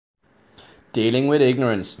Dealing with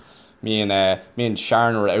ignorance. Me and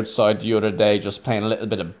Sharon were outside the other day just playing a little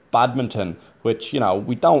bit of badminton, which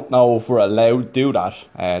we don't know if we're allowed to do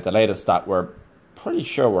that. The latest that we're pretty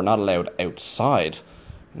sure we're not allowed outside.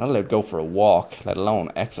 We're not allowed to go for a walk, let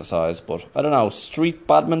alone exercise. But I don't know, street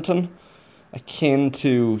badminton, akin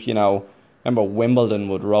to remember Wimbledon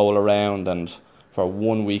would roll around and for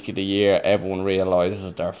 1 week of the year everyone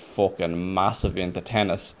realises they're fucking massive into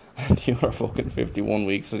tennis. And the other fucking 51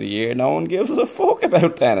 weeks of the year, no one gives a fuck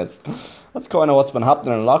about tennis. That's kind of what's been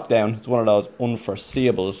happening in lockdown. It's one of those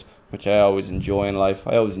unforeseeables, which I always enjoy in life.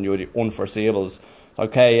 I always enjoy the unforeseeables. It's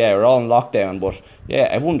okay, yeah, we're all in lockdown, but yeah,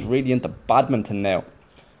 everyone's really into badminton now.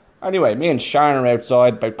 Anyway, me and Sharon are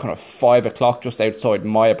outside about kind of 5 o'clock, just outside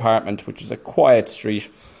my apartment, which is a quiet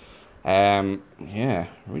street. Yeah,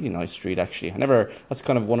 really nice street actually. That's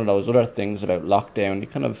kind of one of those other things about lockdown. You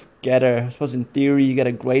kind of I suppose in theory, you get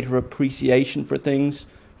a greater appreciation for things.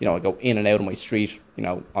 I go in and out of my street,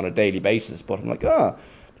 on a daily basis, but I'm like, the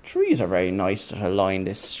trees are very nice that line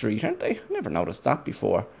this street, aren't they? I never noticed that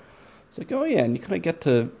before. It's like, oh yeah, and you kind of get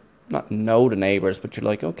to not know the neighbours, but you're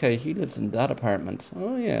like, okay, he lives in that apartment.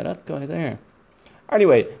 Oh yeah, that guy there.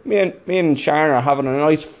 Anyway, me and Sharon are having a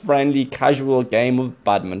nice, friendly, casual game of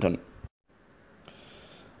badminton.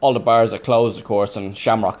 All the bars are closed, of course, and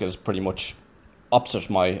Shamrock is pretty much opposite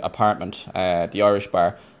my apartment, the Irish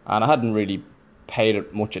bar, and I hadn't really paid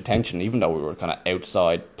it much attention, even though we were kind of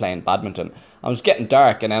outside playing badminton. I was getting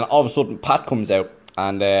dark, and then all of a sudden Pat comes out,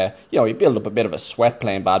 and you build up a bit of a sweat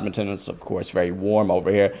playing badminton. It's of course very warm over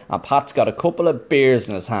here, and Pat's got a couple of beers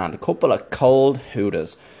in his hand, a couple of cold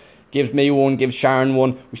Hoodas. Gives me one, gives Sharon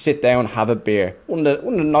one. We sit down, have a beer. One of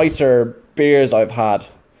the nicer beers I've had.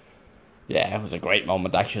 Yeah, it was a great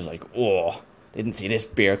moment. Actually, I was like, oh, didn't see this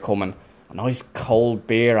beer coming. A nice cold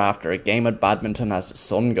beer after a game of badminton as the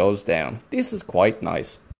sun goes down. This is quite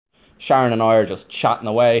nice. Sharon and I are just chatting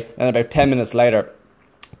away, and about 10 minutes later,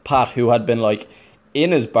 Pat, who had been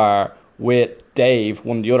in his bar with Dave,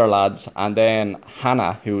 one of the other lads, and then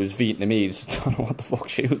Hannah, who was Vietnamese. I don't know what the fuck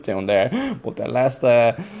she was doing there, but the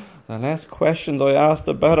less questions I asked,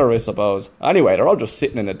 the better, I suppose. Anyway, they're all just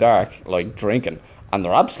sitting in the dark, drinking. And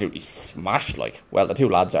they're absolutely smashed, well, the two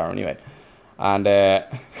lads are anyway. And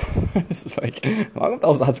it's how long have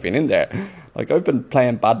those lads been in there? I've been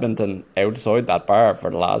playing badminton outside that bar for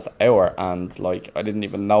the last hour, and I didn't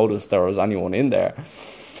even notice there was anyone in there.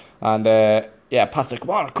 And yeah, Pat's like,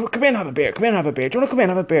 come in, have a beer, do you want to come in,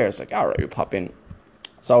 have a beer? It's like, alright, we pop in.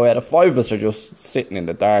 So the five of us are just sitting in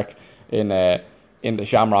the dark in the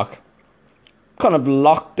Shamrock. Kind of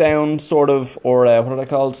lockdown, sort of, or what are they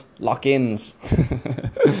called? Lock-ins.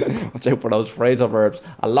 Watch out for those phrasal verbs.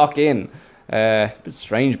 A lock-in. A bit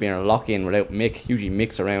strange being a lock-in without Mick. Usually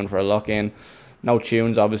Mick's around for a lock-in. No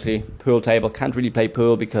tunes, obviously. Pool table. Can't really play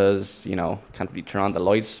pool because, can't really turn on the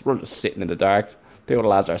lights. We're just sitting in the dark. The other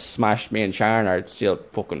lads are smashed. Me and Sharon are still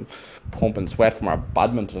fucking pumping sweat from our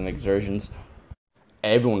badminton exertions.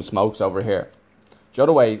 Everyone smokes over here. The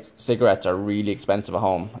other way, cigarettes are really expensive at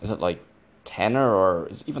home. Is it tenner or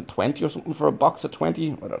is it even 20 or something for a box of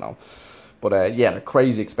 20? I don't know. But yeah, they're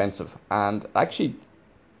crazy expensive. And actually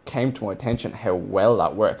came to my attention how well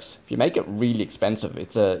that works. If you make it really expensive,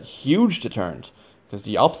 it's a huge deterrent. Because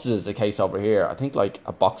the opposite is the case over here. I think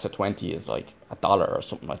a box of 20 is $1 or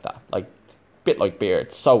something like that. Bit like beer.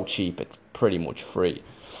 It's so cheap, it's pretty much free.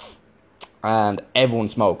 And everyone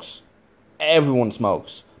smokes. Everyone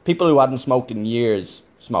smokes. People who hadn't smoked in years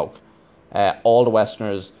smoke. All the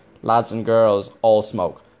Westerners, lads and girls, all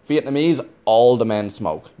smoke. Vietnamese, all the men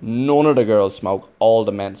smoke. None of the girls smoke, all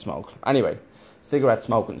the men smoke. Anyway, cigarette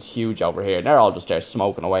smoking's huge over here. They're all just there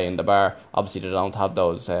smoking away in the bar. Obviously, they don't have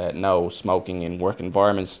those no smoking in work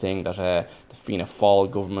environments thing that the Fianna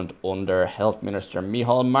Fáil government under Health Minister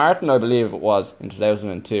Micheál Martin, I believe it was, in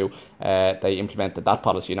 2002, they implemented that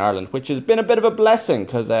policy in Ireland, which has been a bit of a blessing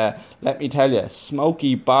because, let me tell you,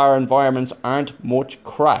 smoky bar environments aren't much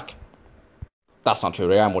crack. That's not true,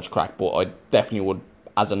 they are much crack, but I definitely would,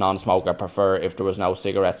 as a non-smoker, prefer if there was no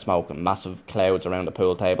cigarette smoke and massive clouds around the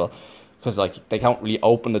pool table. Because, they can't really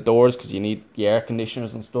open the doors because you need the air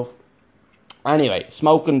conditioners and stuff. Anyway,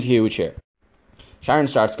 smoking's huge here. Sharon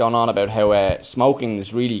starts going on about how smoking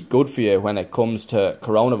is really good for you when it comes to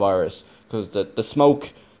coronavirus. Because the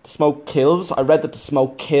smoke kills. I read that the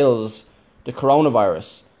smoke kills the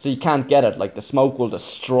coronavirus. So you can't get it. The smoke will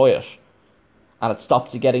destroy it. And it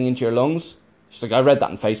stops it getting into your lungs. She's like, I read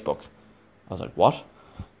that on Facebook. I was like, what?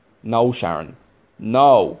 No, Sharon.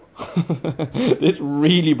 No. This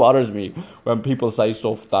really bothers me when people say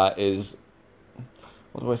stuff that is,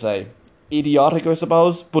 what do I say? idiotic, I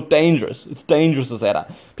suppose, but dangerous. It's dangerous to say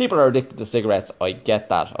that. People are addicted to cigarettes. I get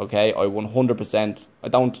that, okay? I 100%, I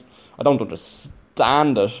don't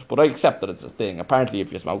understand it, but I accept that it's a thing. Apparently,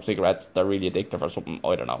 if you smoke cigarettes, they're really addictive or something.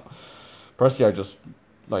 I don't know. Personally, I just,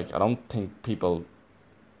 like, I don't think people,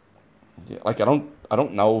 like, I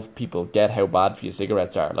don't know if people get how bad for you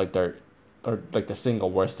cigarettes are. Like, they're like the single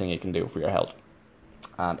worst thing you can do for your health.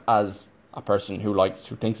 And as a person who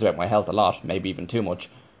thinks about my health a lot, maybe even too much,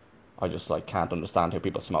 I just like can't understand how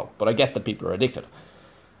people smoke. But I get that people are addicted.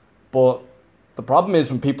 But the problem is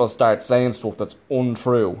when people start saying stuff that's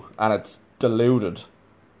untrue and it's deluded,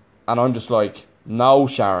 and I'm just like, no,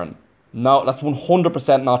 Sharon, no, that's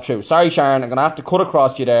 100% not true. Sorry, Sharon, I'm gonna have to cut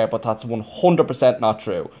across you there, but that's 100% not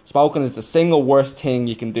true. Smoking is the single worst thing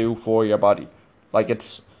you can do for your body. Like,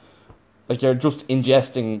 it's like you're just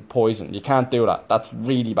ingesting poison. You can't do that. That's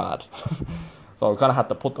really bad. So I kind of had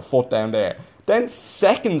to put the foot down there. Then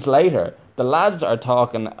seconds later, the lads are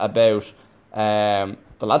talking about. The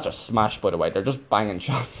lads are smashed, by the way. They're just banging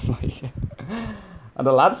shots, like. And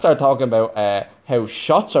the lads start talking about how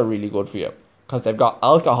shots are really good for you because they've got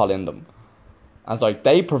alcohol in them. And it's like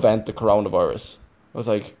they prevent the coronavirus. I was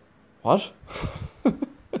like, what?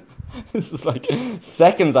 This is like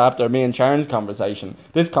seconds after me and Sharon's conversation.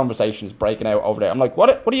 This conversation is breaking out over there. I'm like,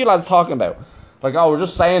 what are you lads talking about? Like, oh, we're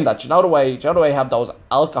just saying that. You know the way you have those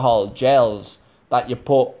alcohol gels that you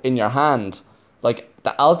put in your hand? Like,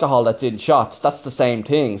 the alcohol that's in shots, that's the same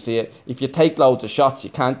thing. See, if you take loads of shots, you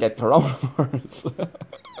can't get coronavirus.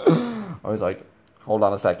 I was like, hold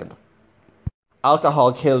on a second.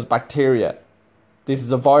 Alcohol kills bacteria. This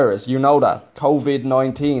is a virus, you know that.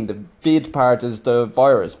 COVID-19, the vid part is the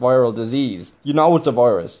virus, viral disease. You know it's a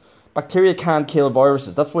virus. Bacteria can't kill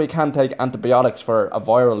viruses. That's why you can't take antibiotics for a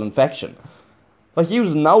viral infection. Like, you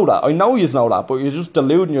know that. I know you know that, but you're just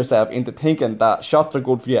deluding yourself into thinking that shots are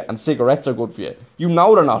good for you and cigarettes are good for you. You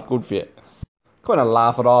know they're not good for you. Kind of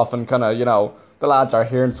laugh it off and kind of, the lads are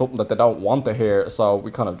hearing something that they don't want to hear, so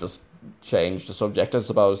we kind of just change the subject, I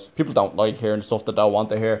suppose. People don't like hearing stuff they don't want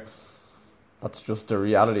to hear. That's just the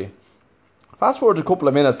reality. Fast forward a couple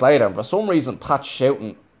of minutes later, and for some reason, Pat's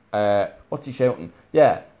shouting. What's he shouting?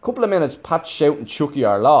 Yeah, a couple of minutes, Pat's shouting Chucky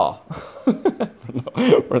our law.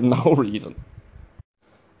 For no reason.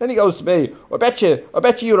 Then he goes to me, I bet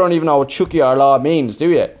you don't even know what Chucky our law means, do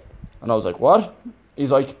you? And I was like, what?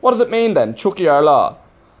 He's like, what does it mean then, Chucky our law?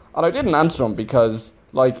 And I didn't answer him because,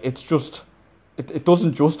 like, it's just, it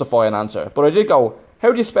doesn't justify an answer. But I did go,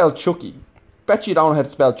 how do you spell Chucky? Bet you don't know how to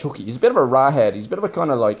spell Chucky. He's a bit of a rathead. He's a bit of a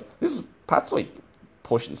kind of like, Pat's like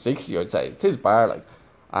pushing 60, I'd say. It's his bar, like.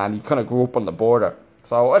 And he kind of grew up on the border.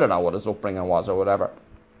 So I don't know what his upbringing was or whatever.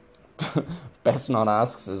 Best not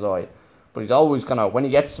ask, says I. But he's always kind of, when he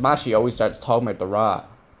gets smashy, he always starts talking about the ra.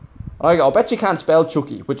 And I go, I bet you can't spell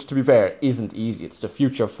Chucky, which to be fair, isn't easy. It's the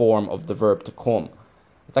future form of the verb to come.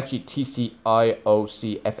 It's actually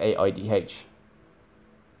Tciocfaidh.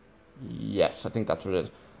 Yes, I think that's what it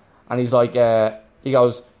is. And he's like, he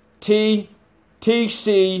goes, T-C-U.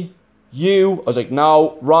 I was like,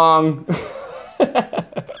 no, wrong.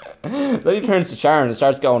 Then he turns to Sharon and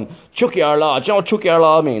starts going, Chucky our law. Do you know what Chucky our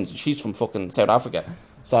law means? She's from fucking South Africa.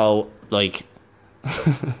 So, like,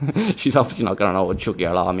 she's obviously not going to know what Chucky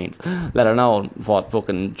our law means. Let her know what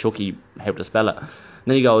fucking Chucky, how to spell it. And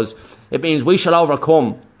then he goes, it means we shall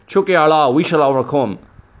overcome. Chucky our law, we shall overcome.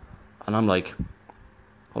 And I'm like,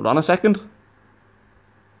 hold on a second.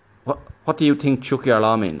 What do you think Chucky our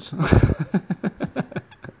law means?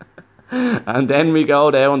 And then we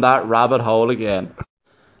go down that rabbit hole again.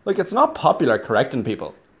 Like, it's not popular correcting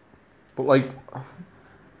people. But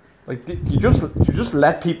you just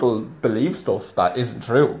let people believe stuff that isn't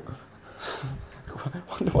true.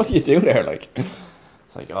 What do you do there? Like,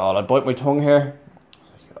 it's like, oh, I bite my tongue here.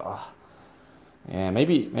 Like, oh. Yeah,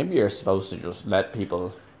 maybe you're supposed to just let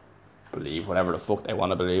people believe whatever the fuck they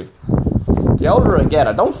want to believe. The older I get,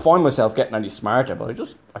 I don't find myself getting any smarter, but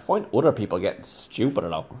I find other people getting stupider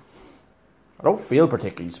though. I don't feel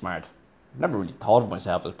particularly smart. I've never really thought of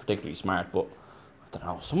myself as particularly smart, but I don't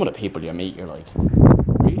know, some of the people you meet, you're like,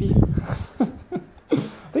 really? I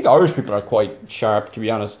think Irish people are quite sharp, to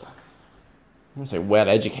be honest. I wouldn't say well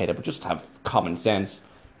educated, but just have common sense.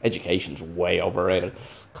 Education's way overrated.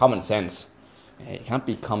 Common sense. Yeah, you can't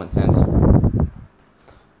beat common sense.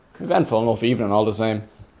 Eventful enough evening all the same.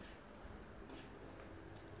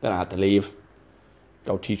 Then I had to leave.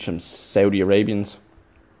 Go teach some Saudi Arabians.